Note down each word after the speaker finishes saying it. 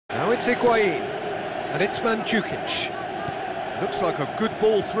Now it's Higuain, and it's Mandzukic. Looks like a good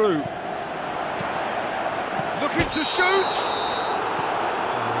ball through. Looking to shoot!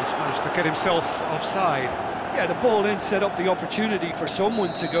 Oh, he's managed to get himself offside. Yeah, the ball in set up the opportunity for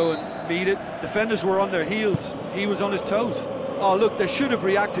someone to go and meet it. Defenders were on their heels, he was on his toes. Oh, look, they should have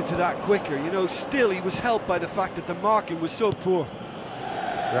reacted to that quicker. You know, still he was helped by the fact that the marking was so poor.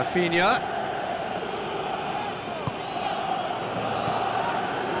 Rafinha.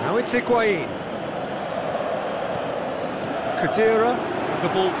 Now it's Higuain. Khedira, the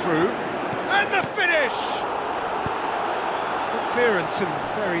ball through. And the finish! Good clearance and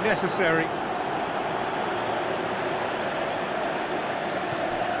very necessary.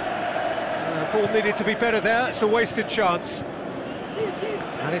 Ball needed to be better there, it's a wasted chance.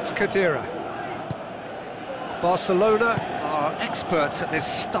 And it's Khedira. Barcelona are experts at this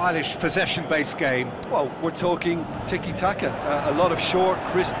stylish possession-based game. Well, we're talking tiki-taka, a lot of short,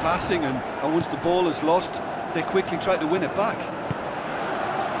 crisp passing, and once the ball is lost, they quickly try to win it back.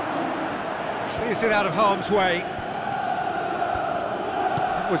 Clears it out of harm's way.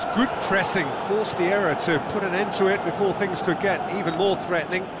 That was good pressing, forced the error to put an end to it before things could get even more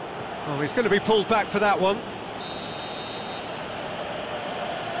threatening. Oh, he's going to be pulled back for that one.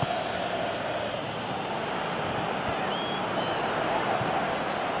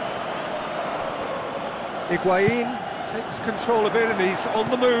 Higuain takes control of it and he's on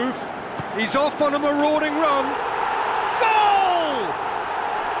the move. He's off on a marauding run. Goal!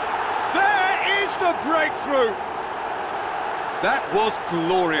 There is the breakthrough. That was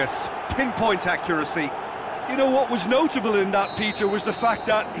glorious. Pinpoint accuracy. You know what was notable in that, Peter, was the fact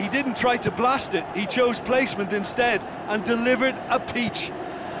that he didn't try to blast it. He chose placement instead and delivered a peach.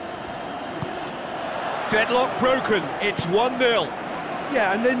 Deadlock broken. It's 1-0.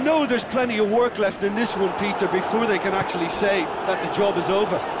 Yeah, and they know there's plenty of work left in this one, Peter, before they can actually say that the job is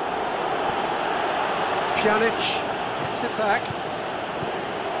over. Pjanic gets it back.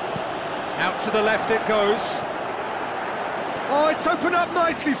 Out to the left it goes. Oh, it's opened up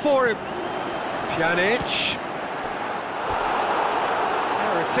nicely for him. Pjanic.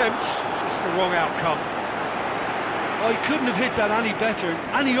 Fair attempt, just the wrong outcome. Oh, he couldn't have hit that any better.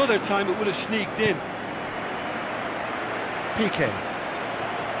 Any other time it would have sneaked in. Piqué.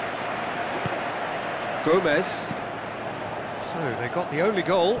 Gomez. So they got the only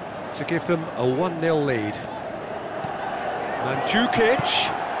goal to give them a 1-0 lead. Mandzukic.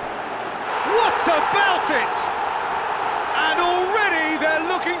 What about it? And already they're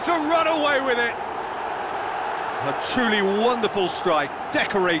looking to run away with it. A truly wonderful strike,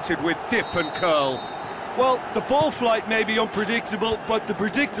 decorated with dip and curl. Well, the ball flight may be unpredictable, but the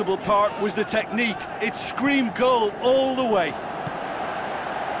predictable part was the technique. It screamed goal all the way.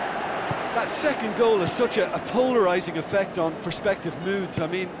 That second goal has such a polarising effect on prospective moods. I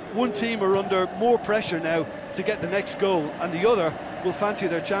mean, one team are under more pressure now to get the next goal, and the other will fancy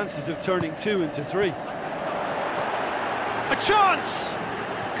their chances of turning 2 into 3. A chance!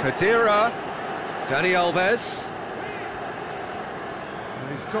 Khedira, Dani Alves.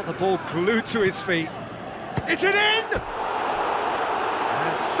 He's got the ball glued to his feet. Is it in?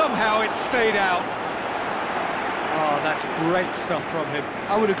 And somehow it stayed out. Oh, that's great stuff from him.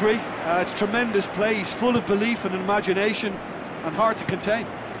 I would agree. It's tremendous play. He's full of belief and imagination and hard to contain.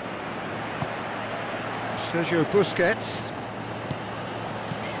 Sergio Busquets.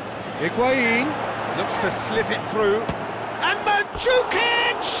 Higuain looks to slip it through. And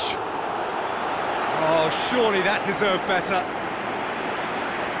Mandzukic! Oh, surely that deserved better.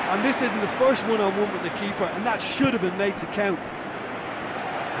 And this isn't the first one-on-one with the keeper, and that should have been made to count.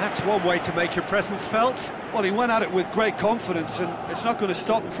 That's one way to make your presence felt. Well, he went at it with great confidence, and it's not going to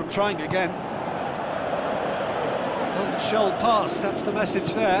stop him from trying again. Shell pass, that's the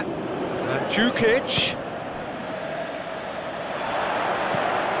message there. Mandzukic.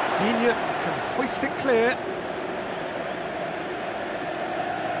 Digne can hoist it clear.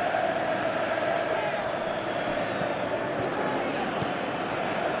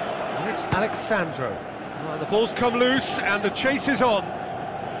 And it's Alexandro. Well, the ball's come loose and the chase is on.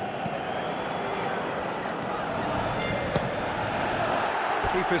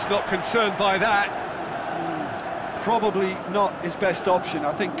 Keeper's not concerned by that. Probably not his best option.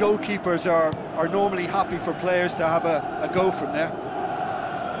 I think goalkeepers are normally happy for players to have a go from there.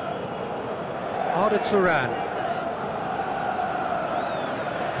 Arda Turan.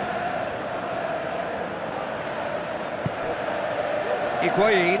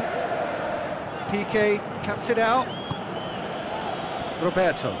 Higuain. Piqué cuts it out.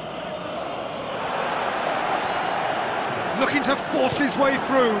 Roberto. Looking to force his way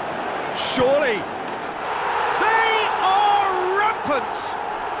through. Surely. They are rampant.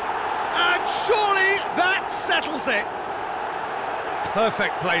 And surely that settles it.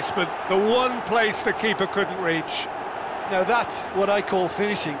 Perfect placement, the one place the keeper couldn't reach. Now that's what I call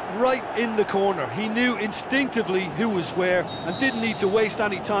finishing, right in the corner. He knew instinctively who was where and didn't need to waste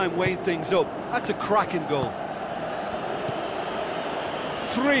any time weighing things up. That's a cracking goal.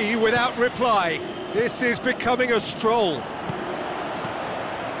 3 without reply. This is becoming a stroll.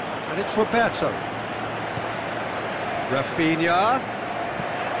 And it's Roberto. Rafinha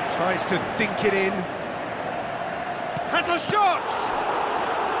tries to dink it in. Has a shot!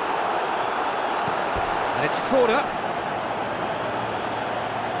 And it's a corner.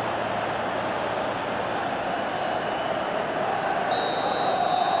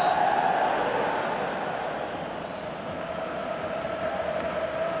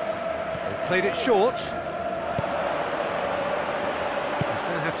 They've played it short. He's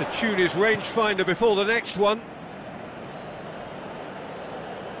going to have to tune his rangefinder before the next one.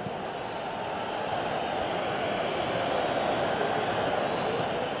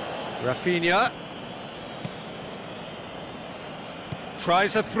 Rafinha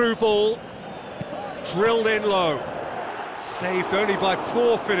tries a through ball, drilled in low. Saved only by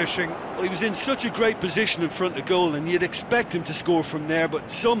poor finishing. Well, he was in such a great position in front of goal and you'd expect him to score from there,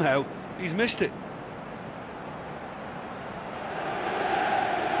 but somehow he's missed it.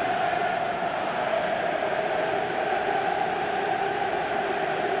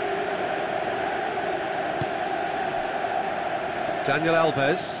 Daniel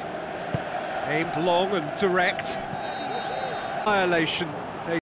Alves, aimed long and direct. Annihilation.